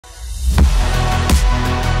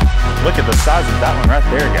Look at the size of that one right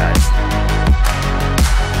there, guys.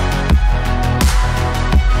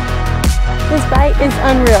 This bite is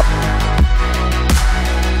unreal.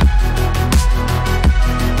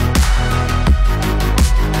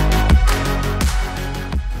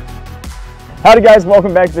 Howdy guys,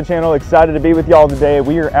 welcome back to the channel. Excited to be with y'all today.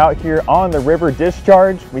 We are out here on the river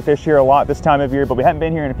discharge. We fish here a lot this time of year, but we haven't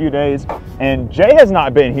been here in a few days. And Jay has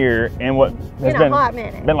not been here in what has been a hot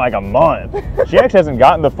minute. Been like a month. She actually hasn't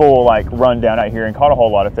gotten the full like rundown out here and caught a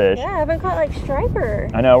whole lot of fish. Yeah, I haven't caught like striper.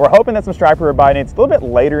 I know, we're hoping that some striper are biting. It's a little bit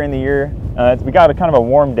later in the year. We got a kind of a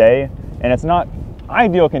warm day and it's not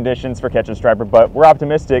ideal conditions for catching striper, but we're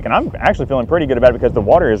optimistic and I'm actually feeling pretty good about it because the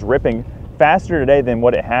water is ripping faster today than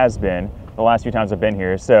what it has been the last few times I've been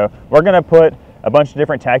here. So we're gonna put a bunch of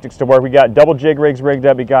different tactics to work. We got double jig rigs rigged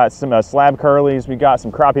up. We got some slab curlies. We got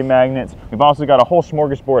some crappie magnets. We've also got a whole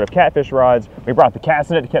smorgasbord of catfish rods. We brought the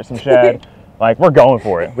cast net to catch some shad. Like, we're going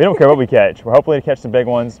for it. We don't care what we catch. We're hopefully to catch some big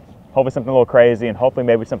ones, hopefully something a little crazy, and hopefully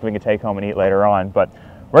maybe something we can take home and eat later on. But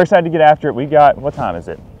we're excited to get after it. We got, what time is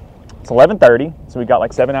it? It's 11:30, so we got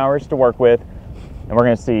like 7 hours to work with. And we're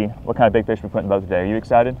gonna see what kind of big fish we put in the boat today. Are you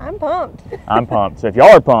excited? I'm pumped. I'm pumped. So if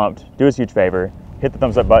y'all are pumped, do us a huge favor. Hit the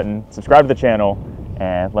thumbs up button, subscribe to the channel,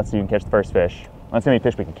 and let's see if we can catch the first fish. Let's see how many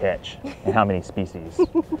fish we can catch, and how many species,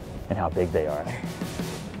 and how big they are.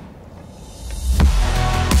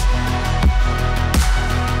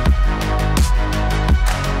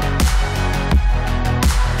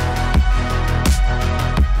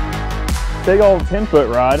 Big old 10-foot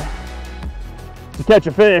rod to catch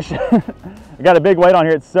a fish. I got a big weight on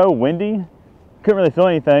here. It's so windy, couldn't really feel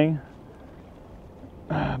anything,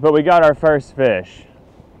 but we got our first fish,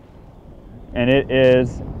 and it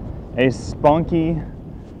is a spunky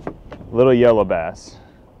little yellow bass.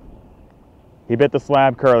 He bit the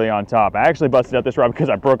slab curly on top. I actually busted up this rod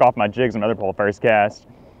because I broke off my jigs on another pole first cast,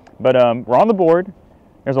 but we're on the board.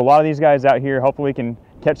 There's a lot of these guys out here. Hopefully we can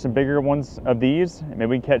catch some bigger ones of these. Maybe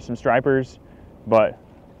we can catch some stripers, but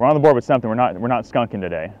we're on the board with something. We're not skunking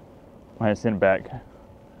today. I'm gonna send it back.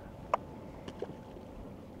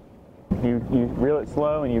 You reel it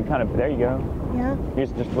slow and you kind of, there you go. Yeah. You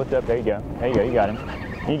just lift up, there you go. There you go, you got him.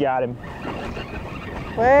 You got him.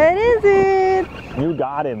 What is it? You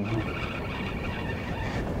got him.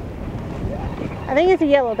 I think it's a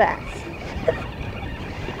yellow bass.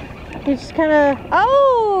 You just kind of,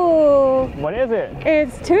 oh! What is it?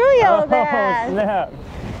 It's two yellow bass. Oh, snap.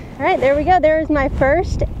 All right, there we go. There's my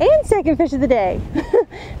first and second fish of the day.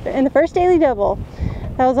 And the first daily double.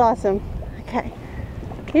 That was awesome. Okay.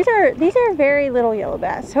 These are very little yellow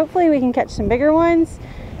bass. Hopefully we can catch some bigger ones.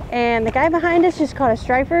 And the guy behind us just caught a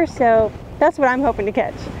striper, so that's what I'm hoping to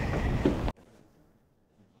catch.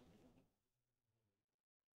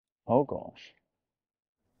 Oh gosh.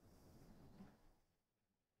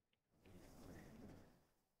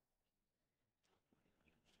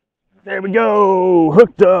 There we go,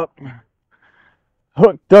 hooked up.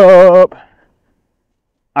 Hooked up.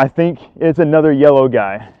 I think it's another yellow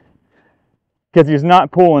guy because he's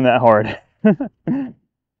not pulling that hard. You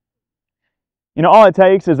know, all it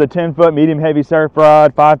takes is a 10-foot medium heavy surf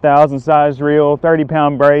rod, 5,000 size reel,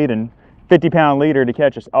 30-pound braid, and 50-pound leader to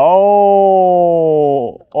catch us.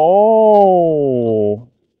 Oh.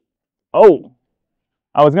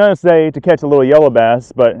 I was gonna say to catch a little yellow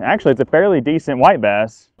bass, but actually it's a fairly decent white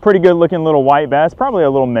bass. Pretty good looking little white bass, probably a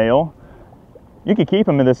little male. You could keep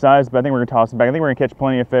them in this size, but I think we're gonna toss them back. I think we're gonna catch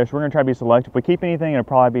plenty of fish. We're gonna try to be selective. If we keep anything, it'll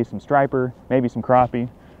probably be some striper, maybe some crappie.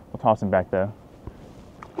 We'll toss them back though.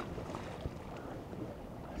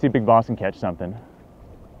 See if Big Boss can catch something.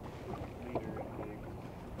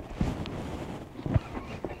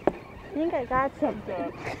 I think I got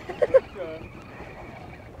something.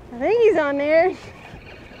 I think he's on there.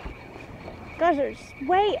 Gosh, they're just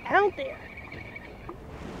way out there.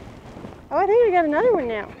 Oh, I think we got another one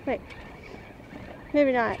now. Wait,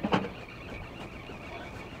 maybe not. You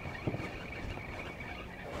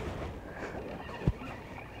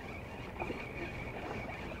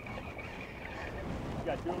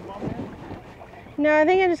got two of them on there? No, I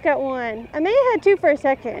think I just got one. I may have had two for a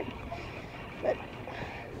second, but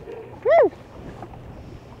woo!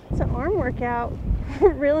 It's an arm workout.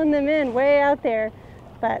 Reeling them in way out there.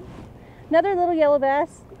 But another little yellow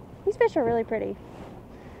bass. These fish are really pretty.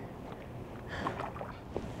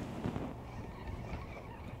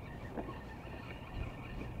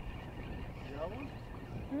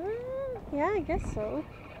 Yeah, I guess so.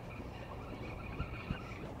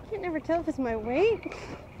 I can't never tell if it's my weight.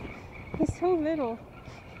 He's so little.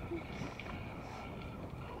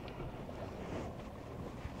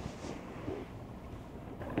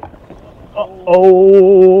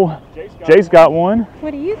 Oh, Jay's got one.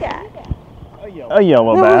 What do you got? a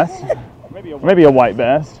yellow bass, maybe a white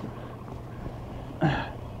bass.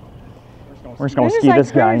 We're just gonna ski like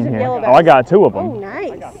this guy in hundreds of here. yellow Oh, I got 2 of them. Oh,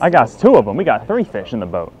 nice. I got 2 of them. We got 3 fish in the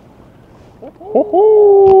boat.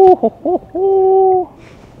 Ho-ho, ho-ho-ho.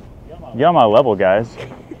 Get on my level, guys.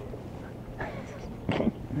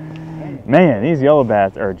 Man, these yellow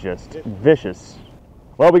bass are just vicious.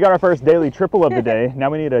 Well, we got our first daily triple of the day.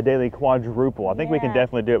 Now we need a daily quadruple. I think we can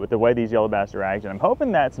definitely do it with the way these yellow bass are acting. I'm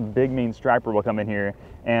hoping that some big mean striper will come in here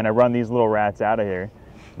and run these little rats out of here.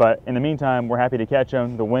 But in the meantime, we're happy to catch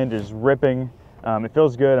them. The wind is ripping. It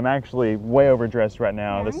feels good. I'm actually way overdressed right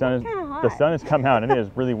now. Yeah, the sun has come out and it is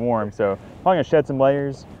really warm. So I'm probably gonna shed some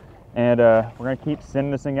layers, and we're gonna keep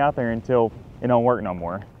sending this thing out there until it don't work no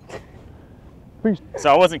more.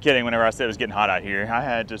 So I wasn't kidding whenever I said it was getting hot out here. I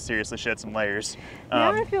had to seriously shed some layers.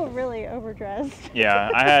 Now I feel really overdressed. Yeah,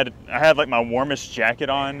 I had like my warmest jacket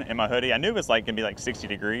on and my hoodie. I knew it was like gonna be like 60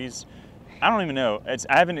 degrees. I don't even know.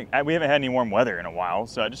 We haven't had any warm weather in a while,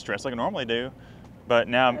 so I just dress like I normally do. But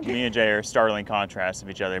now me and Jay are startling contrasts of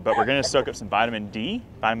each other. But we're gonna soak up some vitamin D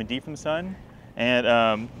from the sun,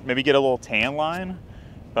 and maybe get a little tan line.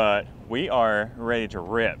 But we are ready to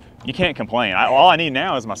rip. You can't complain. All I need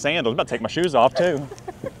now is my sandals. I'm about to take my shoes off too.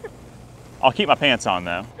 I'll keep my pants on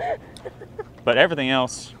though. But everything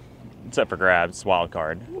else, except for grabs, wild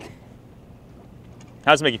card.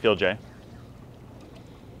 How does it make you feel, Jay?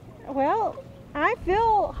 Well, I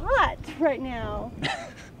feel hot right now.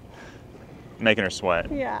 Making her sweat.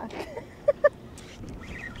 Yeah.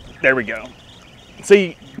 There we go.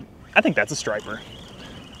 See, I think that's a striper.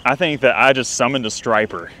 I think that I just summoned a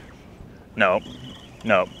striper. No,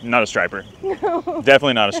 not a striper. No.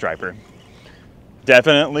 Definitely not a striper.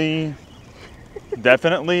 Definitely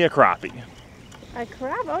a crappie. A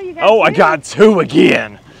crab? Oh, you got Oh, 2? I got 2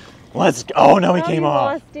 again. Let's go. Oh, no, he came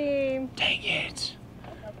off. Lost him. Dang it.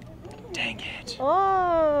 Dang it.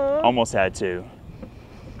 Oh. Almost had 2.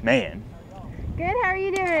 Man. Good, how are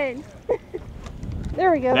you doing?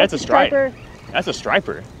 There we go. That's a striper. That's a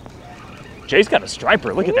striper. Jay's got a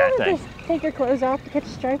striper. Look at that thing. Just take your clothes off to catch a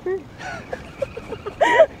striper?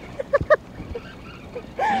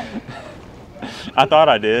 I thought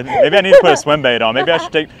I did. Maybe I need to put a swim bait on. Maybe I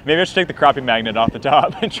should take the crappie magnet off the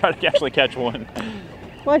top and try to actually catch one.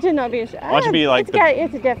 Watch it not be a striper. Watch it be like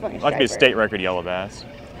it's definitely a striper. Watch it be a state record yellow bass.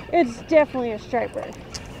 It's definitely a striper.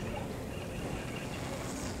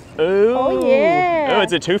 Ooh. Oh yeah. Oh,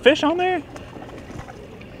 is it 2 fish on there?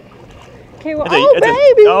 Okay, well,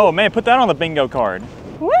 baby. Oh man, put that on the bingo card.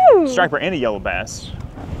 Woo. Striper and a yellow bass.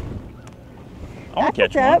 I want to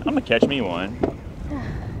catch one. I'm gonna catch me one.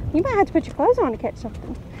 You might have to put your clothes on to catch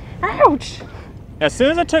something. Ouch! As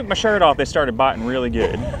soon as I took my shirt off, they started biting really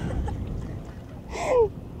good.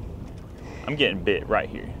 I'm getting bit right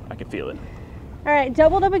here. I can feel it. All right,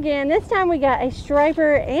 doubled up again. This time we got a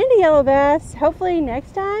striper and a yellow bass. Hopefully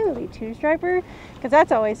next time it'll be 2 striper, because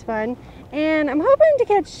that's always fun. And I'm hoping to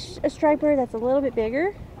catch a striper that's a little bit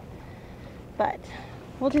bigger, but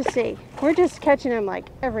we'll just see. We're just catching them like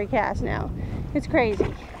every cast now. It's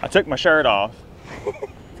crazy. I took my shirt off.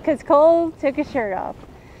 Because Cole took his shirt off.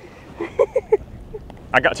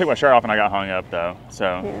 took my shirt off and I got hung up though,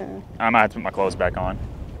 so Yeah. I might have to put my clothes back on.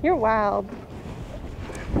 You're wild.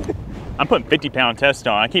 I'm putting 50-pound test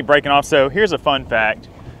on. I keep breaking off. So here's a fun fact.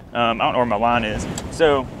 I don't know where my line is.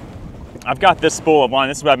 So I've got this spool of line.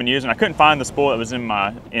 This is what I've been using. I couldn't find the spool that was in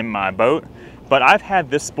my boat, but I've had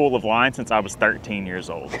this spool of line since I was 13 years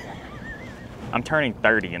old. I'm turning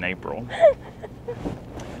 30 in April.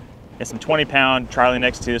 It's some 20-pound Charlie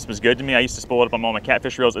next to this was good to me. I used to spool it up on all my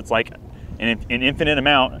catfish reels. It's like an infinite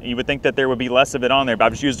amount. You would think that there would be less of it on there, but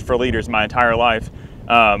I've just used it for leaders my entire life.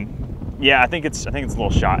 Yeah, I think it's a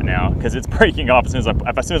little shot now because it's breaking off as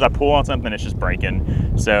soon as I pull on something, it's just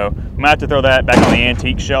breaking. So I'm gonna have to throw that back on the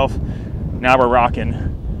antique shelf. Now we're rocking.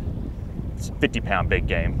 It's a 50-pound big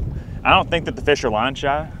game. I don't think that the fish are line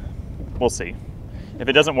shy. We'll see. If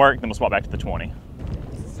it doesn't work, then we'll swap back to the 20.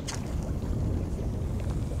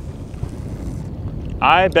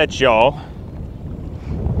 I bet y'all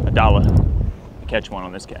 $1 to catch one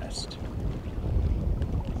on this cast.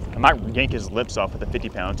 I might yank his lips off with a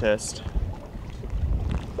 50-pound test.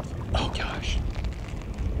 Oh gosh.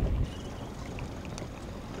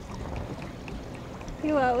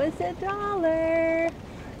 You owe us $1.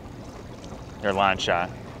 They're line shy.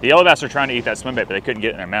 The yellow bass are trying to eat that swim bait, but they couldn't get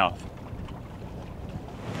it in their mouth.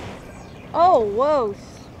 Oh, whoa.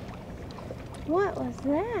 What was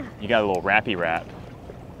that? You got a little rappy rap.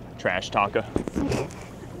 Trash taco.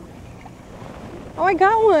 Oh, I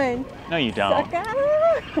got one. No, you don't.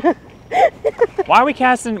 Sucker. Why are we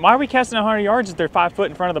casting 100 yards if they're 5 foot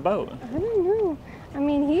in front of the boat? I don't know. I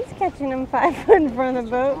mean, he's catching them 5 foot in front of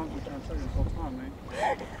the boat.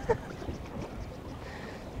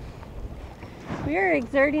 We're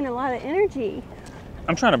exerting a lot of energy.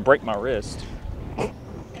 I'm trying to break my wrist.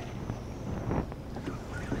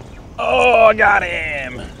 Oh, I got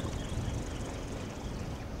him.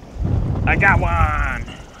 I got one.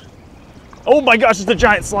 Oh my gosh, it's a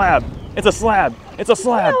giant slab. It's a slab. It's a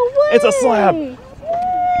slab. No way. It's a slab.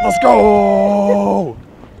 Let's go.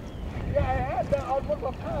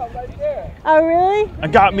 Oh, really? I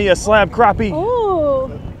got me a slab crappie.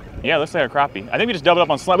 Ooh. Yeah, looks like a crappie. I think we just doubled up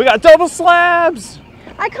on slab. We got double slabs.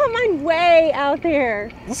 I caught mine way out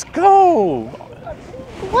there. Let's go.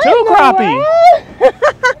 What 2 in the crappie.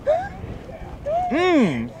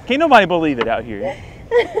 world? Can't nobody believe it out here.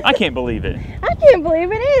 I can't believe it. I can't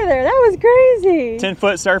believe it either. That was crazy.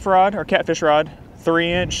 10-foot surf rod or catfish rod,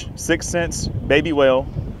 3-inch, 6 cents baby whale,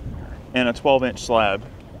 and a 12-inch slab.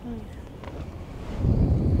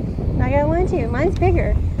 I got one too. Mine's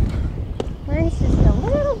bigger. Mine's just a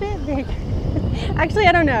little bit bigger. Actually,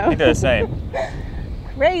 I don't know. I think they're the same.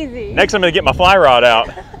 Crazy. Next, I'm gonna get my fly rod out.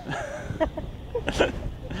 Heck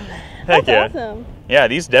That's yeah. awesome. Yeah,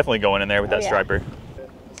 these definitely going in there with that yeah. striper.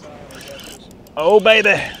 Oh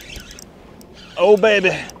baby. Oh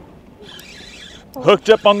baby. Hooked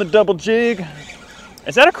up on the double jig.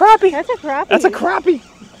 Is that a crappie? That's a crappie. That's a crappie.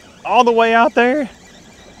 All the way out there.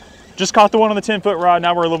 Just caught the one on the 10-foot rod.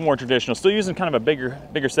 Now we're a little more traditional. Still using kind of a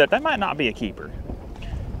bigger set. That might not be a keeper.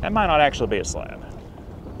 That might not actually be a slab.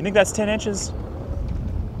 You think that's 10 inches?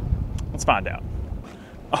 Let's find out.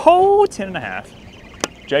 Oh, 10 and a half.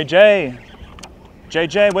 JJ,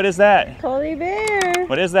 what is that? Coley bear.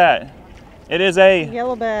 What is that? It is a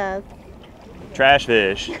Yellow bass. trash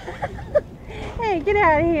fish. Hey, get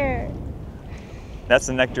out of here. That's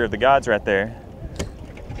the nectar of the gods right there.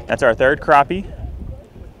 That's our 3rd crappie.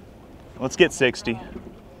 Let's get 60.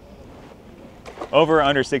 Over or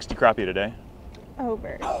under 60 crappie today?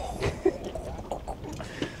 Over.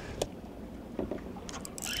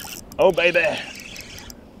 Oh baby.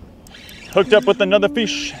 Hooked up with another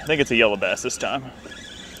fish. I think it's a yellow bass this time.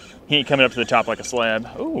 He ain't coming up to the top like a slab.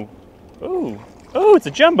 Ooh, ooh, ooh, it's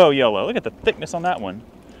a jumbo yellow. Look at the thickness on that one.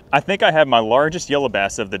 I think I have my largest yellow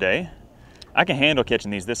bass of the day. I can handle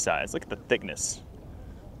catching these this size. Look at the thickness.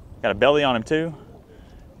 Got a belly on him too.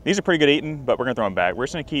 These are pretty good eating, but we're gonna throw them back. We're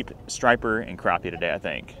just gonna keep striper and crappie today, I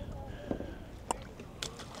think.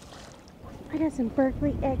 I got some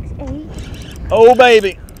Berkeley X8. Oh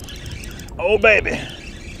baby. Oh baby.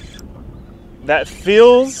 That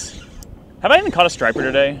feels... Have I even caught a striper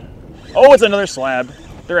today? Oh, it's another slab.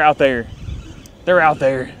 They're out there. They're out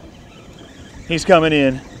there. He's coming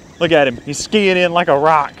in. Look at him. He's skiing in like a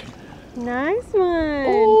rock. Nice one.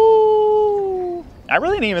 Ooh. I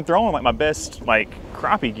really didn't even throw in like my best like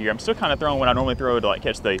crappie gear. I'm still kind of throwing what I normally throw to like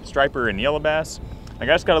catch the striper and yellow bass. Like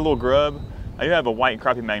I just got a little grub. I do have a white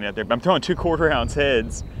crappie magnet there, but I'm throwing 2 1/4-ounce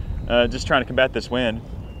heads, just trying to combat this wind.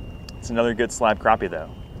 It's another good slab crappie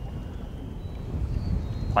though.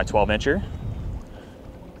 My 12-incher.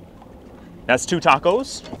 That's 2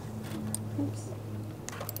 tacos. Oops.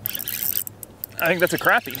 I think that's a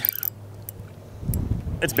crappie.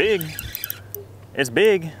 It's big. It's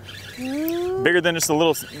big. Bigger than just a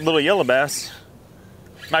little yellow bass.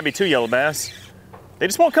 Might be 2 yellow bass. They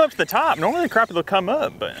just won't come up to the top. Normally the crappie will come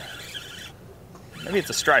up, but maybe it's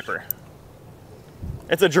a striper.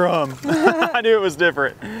 It's a drum. I knew it was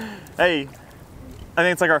different. Hey, I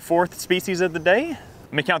think it's like our 4th species of the day.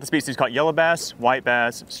 Let me count the species. Caught yellow bass, white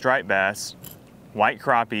bass, striped bass, white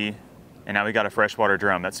crappie, and now we got a freshwater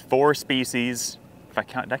drum. That's 4 species. If I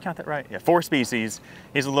count, did I count that right? Yeah, 4 species.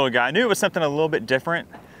 He's a little guy. I knew it was something a little bit different,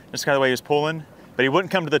 just kind of the way he was pulling, but he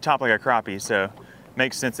wouldn't come to the top like a crappie, so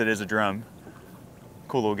makes sense it is a drum.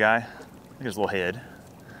 Cool little guy. Look at his little head.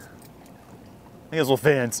 Look at his little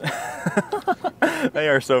fins. They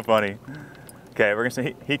are so funny. Okay, we're gonna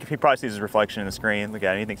say he probably sees his reflection in the screen. Look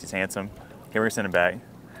at him, he thinks he's handsome. Okay, we're gonna send him back.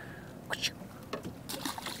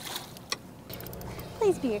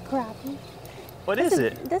 Please be a crappie. What is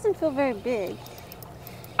it? It doesn't feel very big.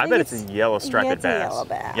 I bet it's a yellow striped bass.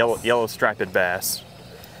 Yellow bass. Yellow striped bass.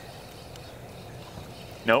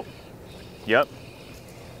 Nope. Yep.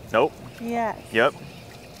 Nope. Yes. Yep.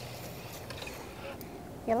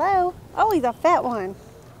 Hello. Oh, he's a fat one.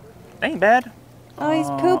 Ain't bad. Oh, he's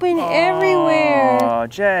pooping everywhere. Oh,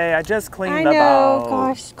 Jay, I just cleaned I the know. boat.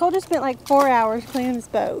 Gosh, Cole just spent like 4 hours cleaning this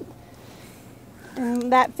boat.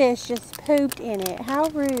 And that fish just pooped in it. How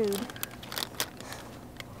rude.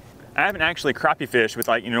 I haven't actually crappie fished with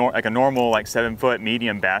like, you know, like a normal like 7-foot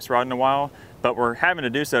medium bass rod in a while, but we're having to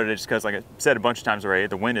do so today just because, like I said a bunch of times already,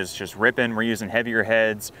 the wind is just ripping. We're using heavier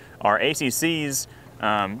heads. Our ACCs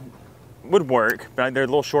would work, but they're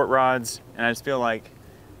little short rods, and I just feel like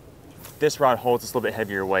this rod holds this a little bit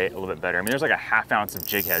heavier weight a little bit better. I mean, there's like a ½ ounce of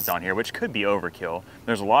jig heads on here, which could be overkill.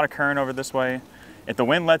 There's a lot of current over this way. If the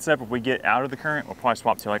wind lets up, if we get out of the current, we'll probably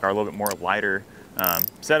swap to like our little bit more lighter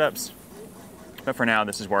setups. But for now,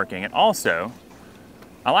 this is working. And also,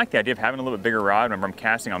 I like the idea of having a little bit bigger rod whenever I'm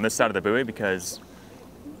casting on this side of the buoy, because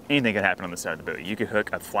anything could happen on this side of the buoy. You could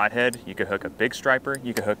hook a flathead, you could hook a big striper,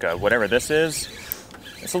 you could hook a whatever this is.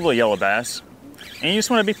 It's a little yellow bass. And you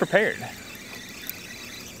just want to be prepared.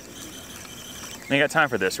 You got time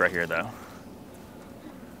for this right here though.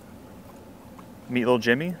 Meet little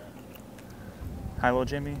Jimmy. Hi little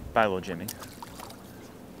Jimmy, bye little Jimmy.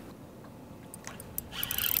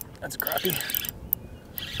 That's a crappie.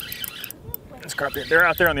 That's a crappie. They're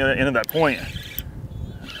out there on the other end of that point.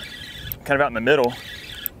 Kind of out in the middle.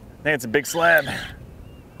 I think it's a big slab.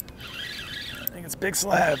 I think it's a big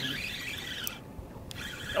slab.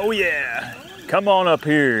 Oh yeah, come on up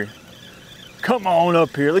here. Come on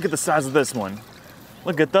up here, look at the size of this one.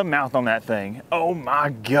 Look at the mouth on that thing. Oh my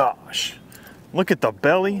gosh. Look at the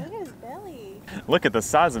belly. Look at his belly. Look at the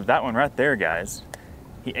size of that one right there, guys.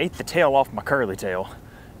 He ate the tail off my curly tail.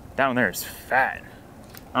 That one there is fat.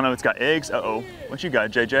 I don't know if it's got eggs. Uh-oh. What you got,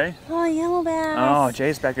 JJ? Oh, yellow bass. Oh,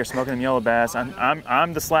 Jay's back there smoking them yellow bass.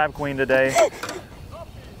 I'm the slab queen today.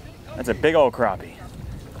 That's a big old crappie.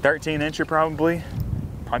 13-incher probably.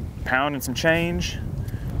 Pound and some change.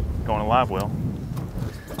 Going to live well.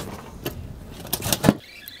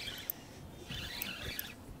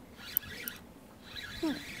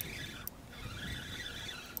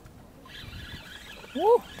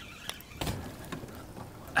 Woo.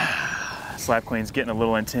 Slab queen's getting a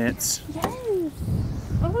little intense. Yes.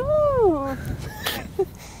 Oh.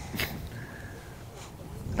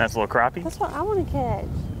 That's a little crappie. That's what I want to catch.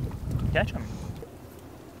 Catch him.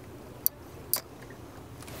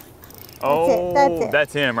 Oh, that's it.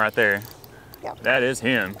 That's him right there. Yep. That is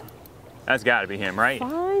him. That's got to be him, right?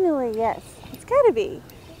 Finally, yes. It's got to be.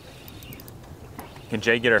 Can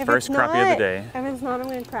Jay get our first crappie of the day? If it's not, I'm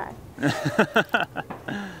going to cry.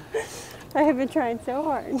 I have been trying so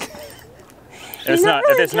hard. If it's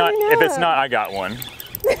not, I got one.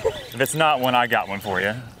 If it's not one, I got one for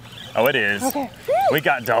you. Oh, it is. Okay. We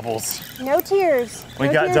got doubles. No tears. We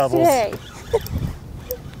No got tears doubles. Today.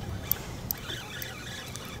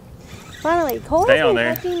 Finally, Cole's Stay on been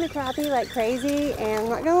there. catching the crappie like crazy, and I'm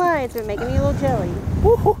not gonna lie, it's been making me a little jelly.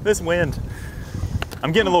 Woo, this wind.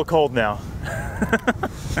 I'm getting a little cold now. I'm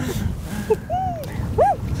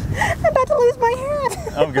about to lose my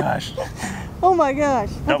hat. Oh gosh. Oh my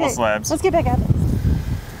gosh. Double Okay, slabs. let's get back at this.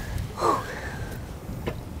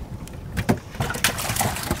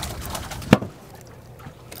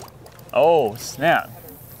 Oh snap.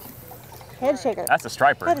 Head shaker. That's a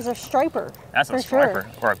striper. That is a striper. That's a for striper.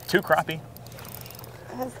 Sure. Or a 2 crappie.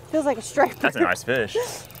 That feels like a striper. That's a nice fish.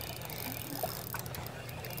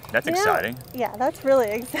 That's You know, exciting. Yeah, that's really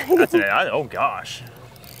exciting. That's an, oh gosh.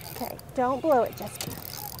 Okay, don't blow it, Jessica.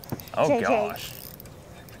 Oh JJ. gosh.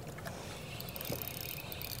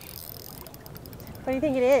 What do you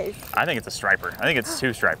think it is? I think it's a striper. I think it's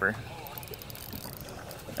 2 striper.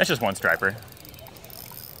 That's just 1 striper.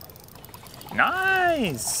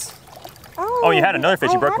 Nice. Oh, you had another fish.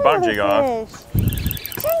 You broke the bottom jig off.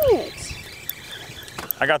 Dang it.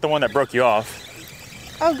 I got the one that broke you off.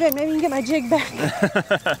 Oh, good. Maybe you can get my jig back.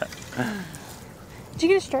 Did you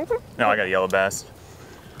get a striper? No, I got a yellow bass.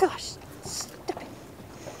 Gosh. Stop it.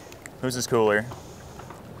 Whose is cooler?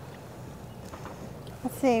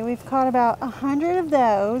 Let's see. We've caught about 100 of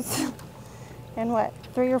those. And what,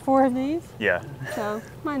 3 or 4 of these? Yeah. So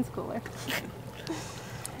mine's cooler.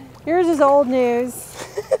 Yours is old news.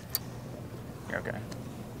 Okay.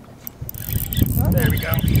 There we go.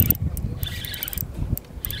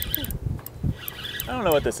 I don't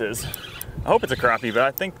know what this is. I hope it's a crappie, but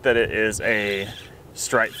I think that it is a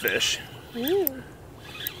striped fish.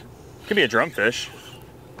 Could be a drumfish.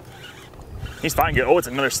 He's fine good. Oh, it's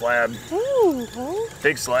another slab. Ooh, okay.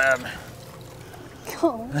 Big slab.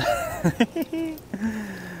 Oh.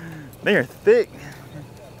 They are thick.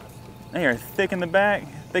 They are thick in the back,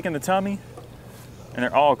 thick in the tummy, and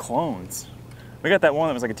they're all clones. We got that one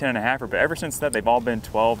that was like a 10.5er, but ever since that, they've all been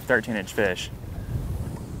 12, 13-inch fish.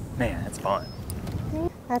 Man, that's fun.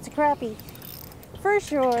 That's a crappie. For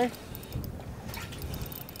sure.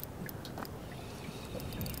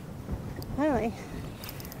 Finally,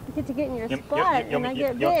 you get to get in your spot and I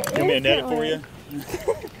get bit. You want me to net it for you?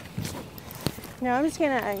 No, I'm just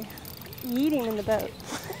gonna yeet him in the boat.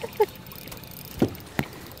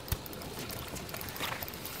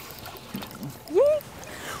 Yeet!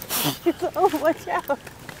 Oh, watch out.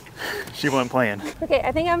 She wasn't playing. Okay,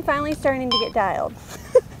 I think I'm finally starting to get dialed.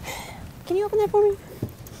 Can you open that for me?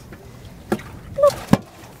 Look.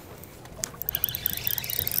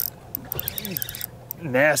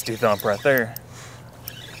 Nasty thump right there.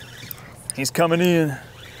 He's coming in.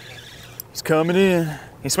 He's coming in.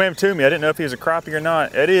 He swam to me. I didn't know if he was a crappie or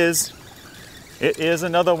not. It is. It is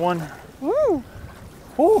another one. Woo.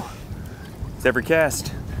 Woo. It's every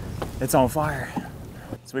cast. It's on fire.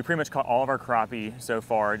 So we pretty much caught all of our crappie so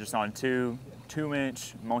far just on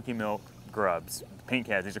 2-inch monkey milk grubs. Pink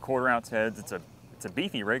heads. These are 1/4 ounce heads. It's a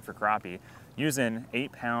beefy rig for crappie. Using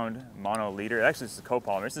 8-pound mono leader. Actually, this is a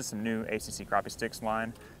copolymer. This is some new ACC crappie Stix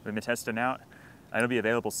line we've been testing out. It'll be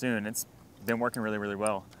available soon. It's been working really, really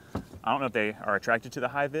well. I don't know if they are attracted to the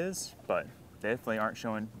high vis, but they definitely aren't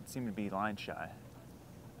seem to be line shy.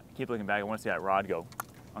 I keep looking back. I want to see that rod go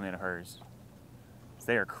on the end of hers.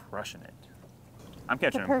 They are crushing it. I'm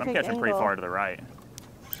catching them pretty far to the right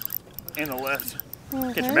and the left.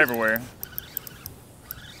 Catch them everywhere.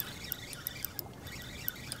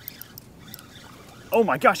 Oh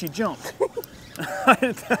my gosh, he jumped. I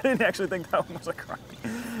didn't actually think that one was a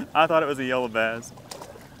crappie. I thought it was a yellow bass.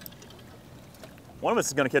 One of us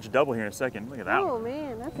is going to catch a double here in a second. Look at that one. Oh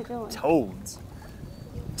man, that's a good one. Toads.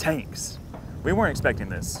 Tanks. We weren't expecting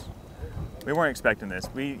this. We weren't expecting this.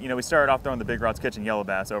 We started off throwing the big rods, catching yellow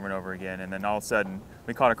bass over and over again, and then all of a sudden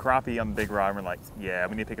we caught a crappie on the big rod, and we're like, yeah,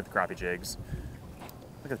 we need to pick up the crappie jigs.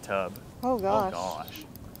 Look at the tub. Oh gosh. Oh gosh.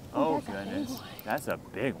 Oh goodness. That's a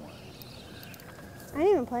big one. I ain't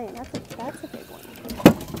even playing. That's a big one.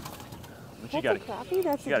 What you got? A crappie?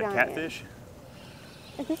 That's a giant. giant. A catfish?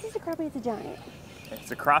 If this is a crappie, it's a giant. It's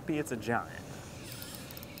a crappie, it's a giant.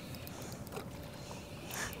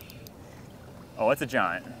 Oh, it's a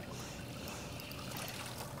giant.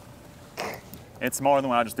 It's smaller than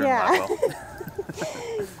what I just threw in the Blackwell.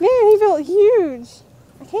 Man, he felt huge.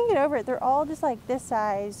 I can't get over it. They're all just like this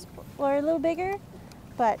size or a little bigger,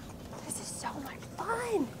 but this is so much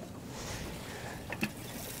fun.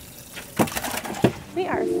 We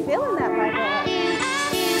are feeling that vibe.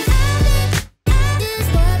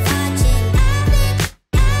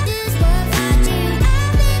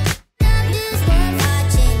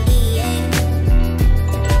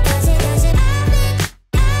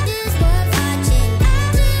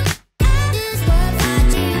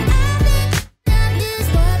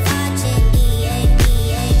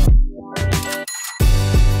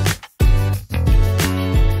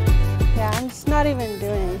 Not even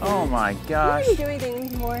doing anything. Oh my gosh. I don't even do anything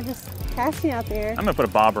anymore, just casting out there. I'm gonna put a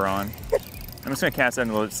bobber on. I'm just gonna cast that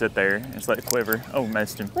and let it sit there and just let it quiver. Oh,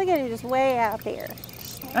 missed him. Look at it, just way out there.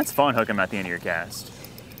 That's fun hooking them at the end of your cast.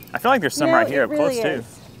 I feel like there's some No, right here it up really close is.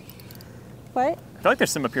 too. What? I feel like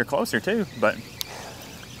there's some up here closer too, but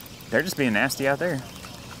they're just being nasty out there.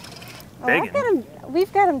 Oh,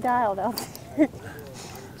 we've got them dialed out there.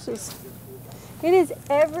 It is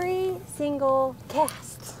every single cast.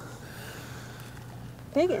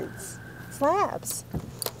 Biggins, slabs,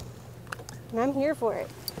 and I'm here for it.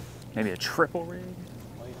 Maybe a triple rig?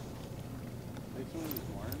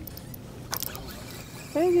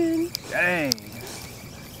 Biggin. Dang.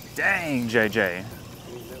 Dang, JJ.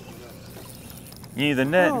 You need the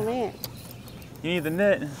net. Oh man. You need the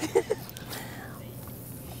net.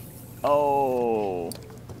 Oh.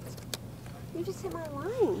 You just hit my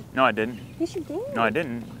line. No, I didn't. Yes, you did. No, I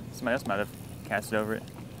didn't. Somebody else might have casted over it.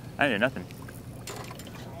 I didn't do nothing.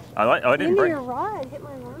 I didn't break. Your rod hit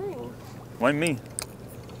my line. Wasn't me.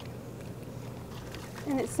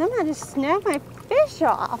 And it somehow just snapped my fish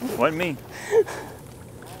off. Wasn't me.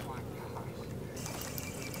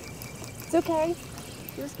 It's okay.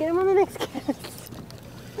 Just get him on the next cast.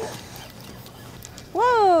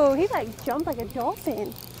 Whoa, he like jumped like a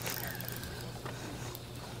dolphin.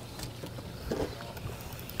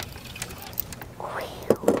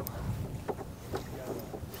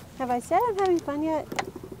 Have I said I'm having fun yet?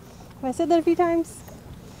 Have I said that a few times?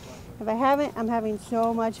 If I haven't, I'm having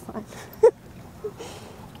so much fun.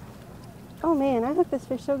 Oh man, I hooked this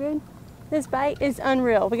fish so good. This bite is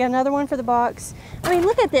unreal. We got another one for the box. I mean,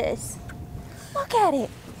 look at this. Look at it.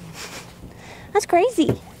 That's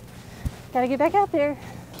crazy. Gotta get back out there.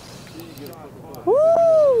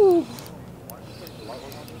 Woo!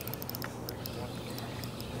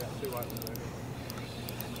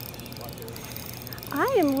 I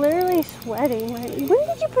am literally sweating. When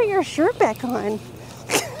did you put your shirt back on?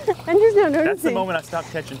 I'm just not noticing. That's the moment I stopped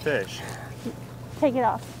catching fish. Take it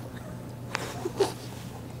off.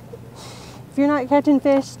 If you're not catching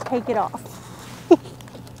fish, take it off.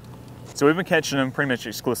 So we've been catching them pretty much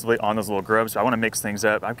exclusively on those little grubs. So I want to mix things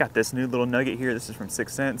up. I've got this new little nugget here. This is from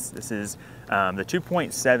 6 cents. This is the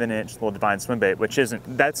 2.7 inch little Divine swim bait, which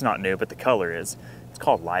that's not new, but the color is. It's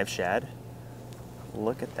called Live Shad.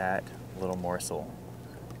 Look at that little morsel.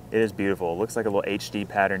 It is beautiful. It looks like a little HD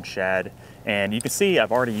pattern shad. And you can see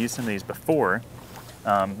I've already used some of these before.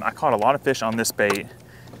 I caught a lot of fish on this bait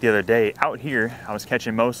the other day. Out here, I was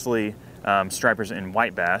catching mostly stripers and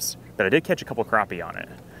white bass, but I did catch a couple crappie on it.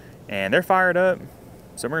 And they're fired up,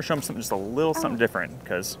 so we're gonna show them something just a little something different,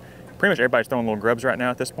 because pretty much everybody's throwing little grubs right now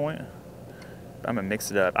at this point. But I'm gonna mix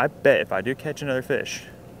it up. I bet if I do catch another fish,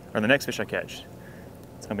 or the next fish I catch,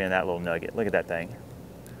 it's gonna be in that little nugget. Look at that thing.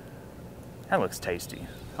 That looks tasty.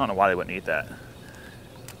 I don't know why they wouldn't eat that.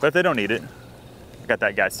 But if they don't eat it, I got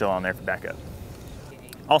that guy still on there for backup.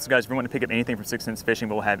 Also guys, if you want to pick up anything from 6 Cents Fishing,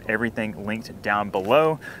 we'll have everything linked down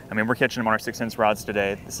below. I mean, we're catching them on our 6 Cents rods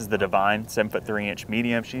today. This is the Divine 7'3" inch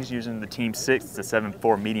medium. She's using the Team 6, it's a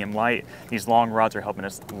 7'4" medium light. These long rods are helping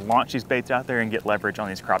us launch these baits out there and get leverage on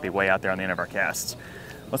these crappie way out there on the end of our casts.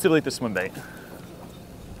 Let's see if we like this swim bait.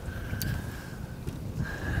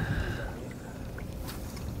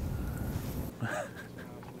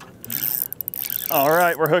 All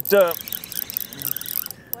right, we're hooked up.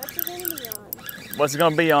 What's it gonna be on? What's it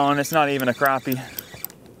gonna be on? It's not even a crappie.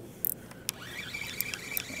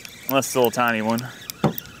 Unless it's a little tiny one.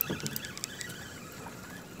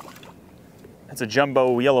 That's a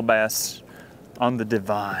jumbo yellow bass on the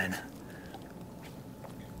Divine.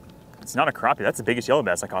 It's not a crappie, that's the biggest yellow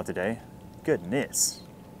bass I caught today. Goodness.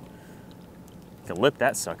 You can lip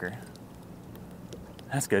that sucker.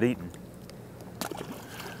 That's good eating.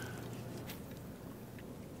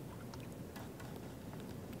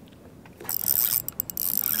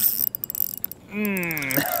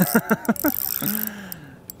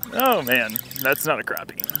 Oh man, that's not a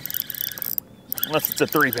crappie. Unless it's a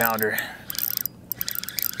 3-pounder.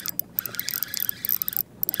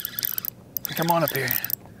 Come on up here.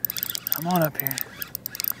 Come on up here.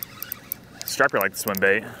 Striper like the swim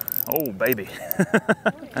bait. Oh baby.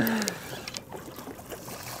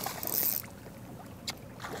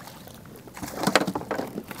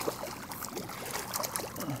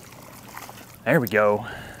 There we go.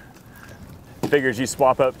 Figures you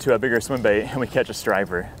swap up to a bigger swim bait and we catch a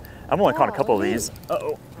striper. I've only caught a couple of these.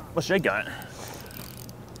 Uh-oh, what's Jay got?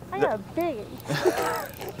 I got a biggie.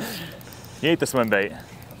 He ate the swim bait.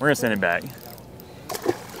 We're gonna send him back.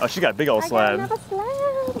 Oh, she got a big old slab. I got another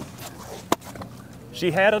slab.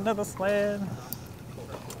 She had another slab.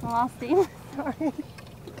 I lost him. Sorry.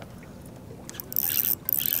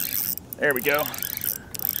 There we go.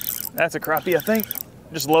 That's a crappie, I think.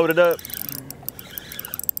 Just loaded up.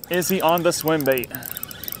 Is he on the swim bait?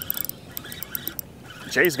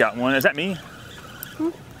 Jay's got one. Is that me? Hmm?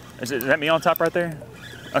 Is that me on top right there?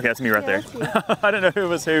 Okay, that's me right there. I didn't know who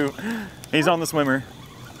was who. He's on the swimmer.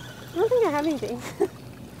 I don't think I have anything.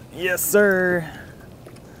 Yes, sir.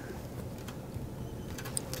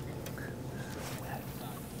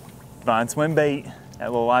 Fine swim bait.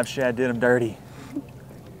 That little live shad did him dirty.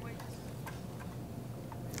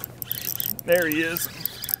 There he is.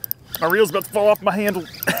 My reel's about to fall off my handle.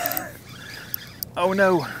 Oh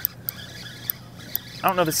no. I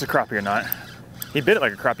don't know if this is a crappie or not. He bit it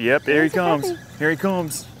like a crappie. Yep, there he comes. Here he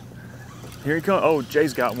comes. Here he comes. Oh,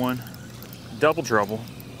 Jay's got one. Double trouble.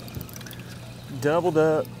 Doubled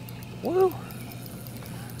up. Woo.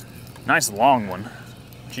 Nice long one.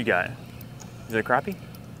 What you got? Is it a crappie?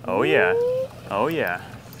 Oh yeah. Oh yeah.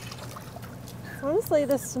 Honestly,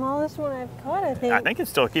 the smallest one I've caught, I think. I think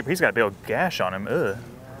it's still a keeper. He's got a big old gash on him. Ugh.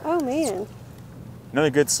 Oh man. Another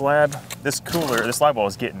good slab. This slab wall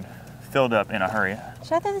is getting filled up in a hurry.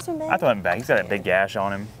 Should I throw this one back? I throw him back. He's got that big gash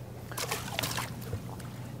on him.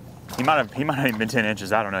 He might have even been 10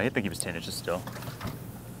 inches. I don't know. I think he was 10 inches still.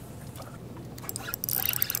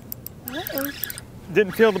 Uh-oh.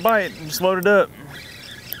 Didn't feel the bite. Just loaded up.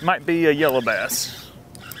 Might be a yellow bass.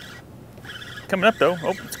 Coming up though.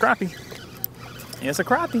 Oh, it's a crappie. Yeah, it's a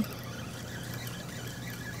crappie.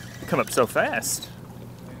 They come up so fast.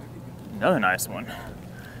 Another nice one.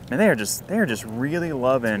 Man, they are just really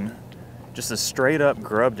loving just a straight up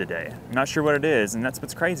grub today. I'm not sure what it is, and that's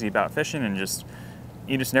what's crazy about fishing, and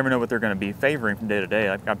you just never know what they're going to be favoring from day to day.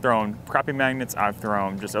 Like, I've thrown crappie magnets, I've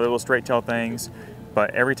thrown just other little straight tail things,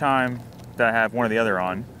 but every time that I have one or the other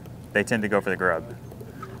on, they tend to go for the grub.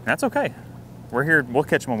 And that's okay. We're here, we'll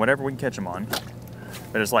catch them on whatever we can catch them on.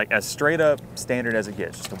 But it's like as straight up standard as it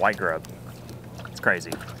gets, just a white grub. It's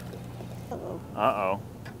crazy. Uh-oh. Uh-oh.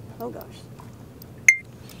 Oh gosh.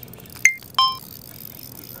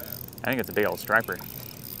 I think it's a big old striper.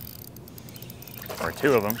 Or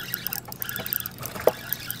two of them.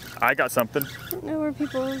 I got something. I don't know where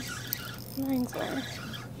people's lines are.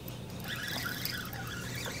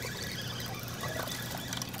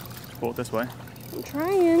 Pull it this way. I'm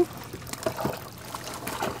trying.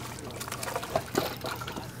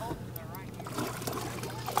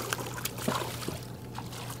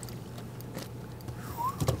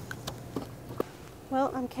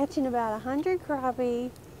 Well, I'm catching about 100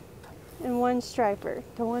 crappie and 1 striper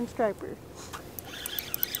to 1 striper.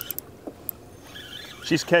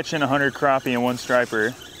 She's catching 100 crappie and 1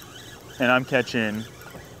 striper, and I'm catching,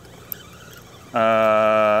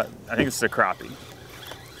 I think it's a crappie.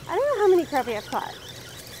 I don't know how many crappie I've caught,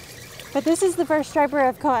 but this is the first striper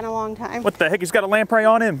I've caught in a long time. What the heck? He's got a lamprey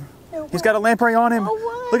on him. He's got a lamprey on him. Oh,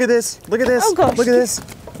 what? Look at this. Look at this. Oh, gosh. Look at this.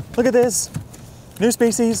 Look at this. New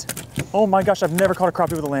species. Oh my gosh, I've never caught a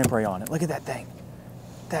crappie with a lamprey on it. Look at that thing.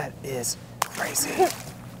 That is crazy.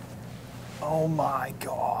 Oh my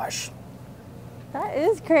gosh. That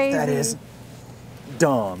is crazy. That is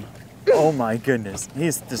dumb. Oh my goodness.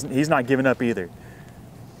 He's not giving up either.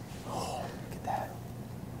 Oh, look at that.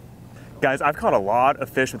 Guys, I've caught a lot of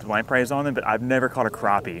fish with lampreys on them, but I've never caught a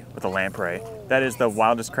crappie with a lamprey. That is the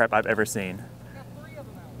wildest crap I've ever seen.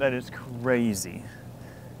 That is crazy.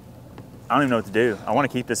 I don't even know what to do. I want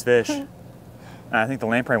to keep this fish. I think the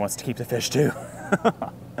lamprey wants to keep the fish too.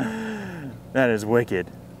 That is wicked.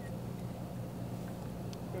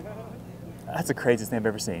 That's the craziest thing I've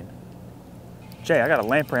ever seen. Jay, I got a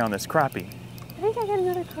lamprey on this crappie. I think I got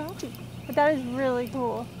another crappie, but that is really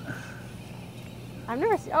cool. I've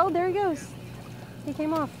never seen, oh, there he goes. He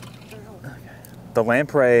came off. The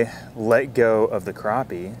lamprey let go of the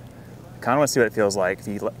crappie. Kind of want to see what it feels like if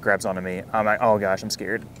he grabs onto me. I'm like, oh gosh, I'm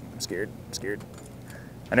scared. I'm scared. I'm scared.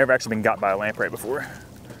 I've never actually been got by a lamprey before.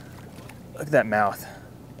 Look at that mouth.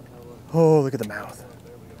 Oh, look at the mouth.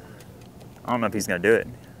 I don't know if he's gonna do it.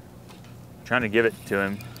 I'm trying to give it to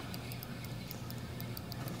him.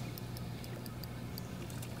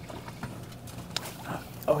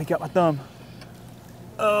 Oh, he got my thumb.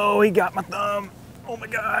 Oh, he got my thumb. Oh my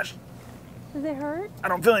gosh. Does it hurt? I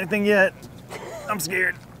don't feel anything yet. I'm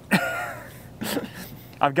scared.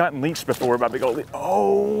 I've gotten leeched before by big old leech.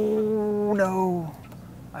 Oh no,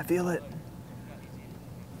 I feel it.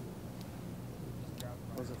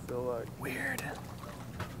 What does it feel like? Weird.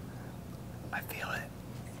 I feel it.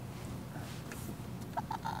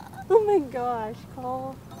 Oh my gosh,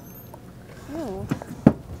 Cole. Ew.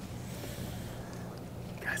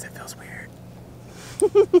 Guys, it feels weird. I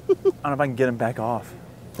don't know if I can get him back off.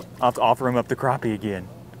 I'll have to offer him up the crappie again.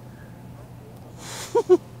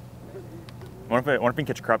 What if we can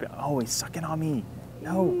catch a crappie? Oh, he's sucking on me.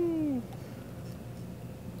 No.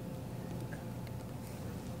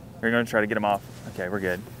 We're gonna try to get him off. Okay, we're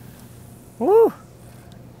good. Woo!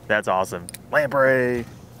 That's awesome. Lamprey.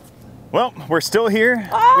 Well, we're still here. We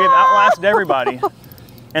have outlasted everybody.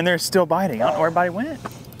 And they're still biting. I don't know where everybody went.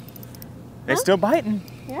 They're still biting.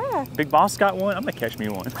 Yeah. Big Boss got one. I'm gonna catch me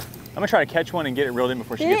one. I'm gonna try to catch one and get it reeled in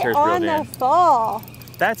before she gets hers on reeled the in. fall.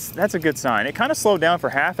 That's a good sign. It kind of slowed down for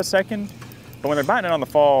half a second, but when they're biting it on the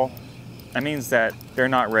fall, that means that they're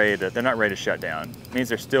not ready to shut down. It means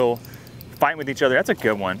they're still fighting with each other. That's a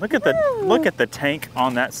good one. Look at the tank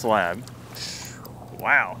on that slab.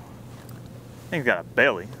 Wow. I think it's got a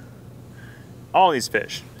belly. All these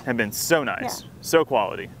fish have been so nice, so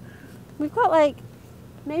quality. We've got like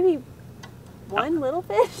maybe one little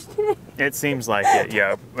fish today. It seems like it,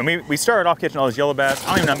 yeah. I mean, we started off catching all those yellow bass. I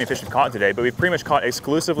don't even know how many fish we've caught today, but we've pretty much caught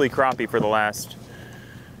exclusively crappie for the last,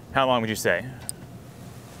 how long would you say?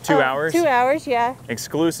 2 hours? 2 hours, yeah.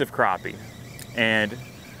 Exclusive crappie. And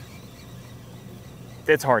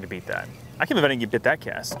it's hard to beat that. I can't believe I didn't get that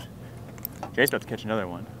cast. Jay's about to catch another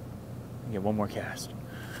one. Get one more cast.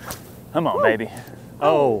 Come on, baby.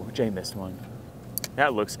 Oh, Jay missed one.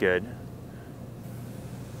 That looks good.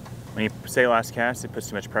 When you say last cast, it puts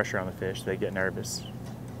too much pressure on the fish, so they get nervous.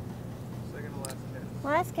 Second to last cast.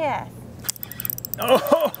 Last cast.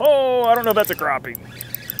 Oh, I don't know if that's a crappie.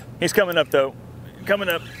 He's coming up though. Coming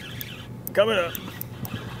up. Coming up.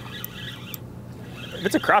 If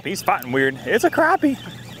it's a crappie, he's fighting weird. It's a crappie.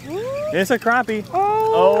 It's a crappie.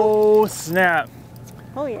 Oh, snap.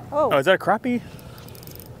 Oh yeah. Oh. Oh, is that a crappie?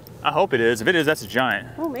 I hope it is. If it is, that's a giant.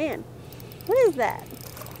 Oh man. What is that?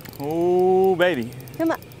 Oh, baby.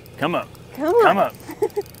 Come up. Come up. Come on. Come up.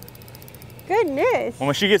 Goodness. Well,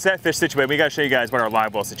 when she gets that fish situated, we gotta show you guys what our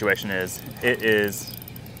live well situation is. It is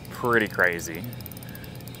pretty crazy.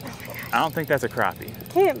 I don't think that's a crappie.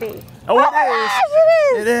 Can't be. Oh, my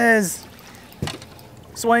gosh, it is.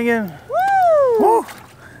 Swinging. Woo! Woo.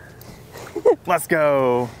 Let's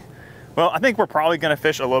go. Well, I think we're probably gonna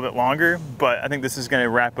fish a little bit longer, but I think this is gonna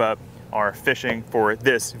wrap up our fishing for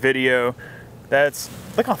this video.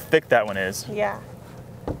 Look how thick that one is. Yeah.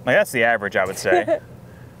 Like that's the average, I would say.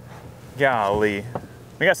 Golly.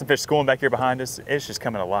 We got some fish schooling back here behind us. It's just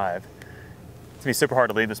coming alive. It's gonna be super hard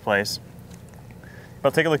to leave this place.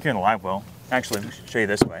 But take a look here in the live well. Actually, let me show you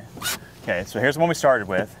this way. Okay, so here's the one we started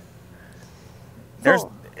with.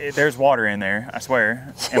 There's water in there, I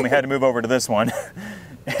swear. And we had to move over to this one.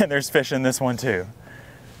 And there's fish in this one too.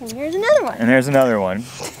 And here's another one. And there's another one.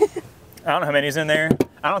 I don't know how many's in there.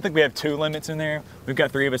 I don't think we have 2 limits in there. We've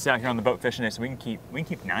got 3 of us out here on the boat fishing it, so we can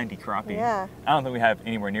keep 90 crappie. Yeah. I don't think we have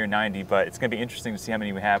anywhere near 90, but it's gonna be interesting to see how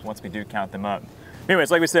many we have once we do count them up.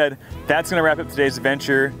 Anyways, like we said, that's gonna wrap up today's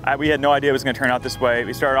adventure. We had no idea it was gonna turn out this way.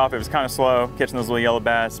 We started off, it was kind of slow, catching those little yellow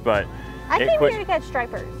bass, but I came here to catch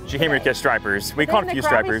stripers. She came here to catch stripers. We caught a few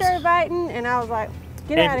stripers. The crappie started biting, and I was like,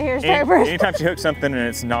 get out of here, stripers. Anytime she hooks something and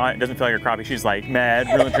it doesn't feel like a crappie, she's like mad,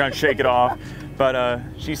 really trying to shake it off. But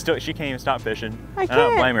she can't even stop fishing. I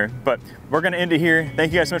don't blame her. But we're gonna end it here.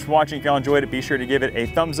 Thank you guys so much for watching. If y'all enjoyed it, be sure to give it a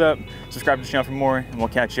thumbs up, subscribe to the channel for more, and we'll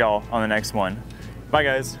catch y'all on the next one. Bye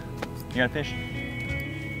guys. You got a fish?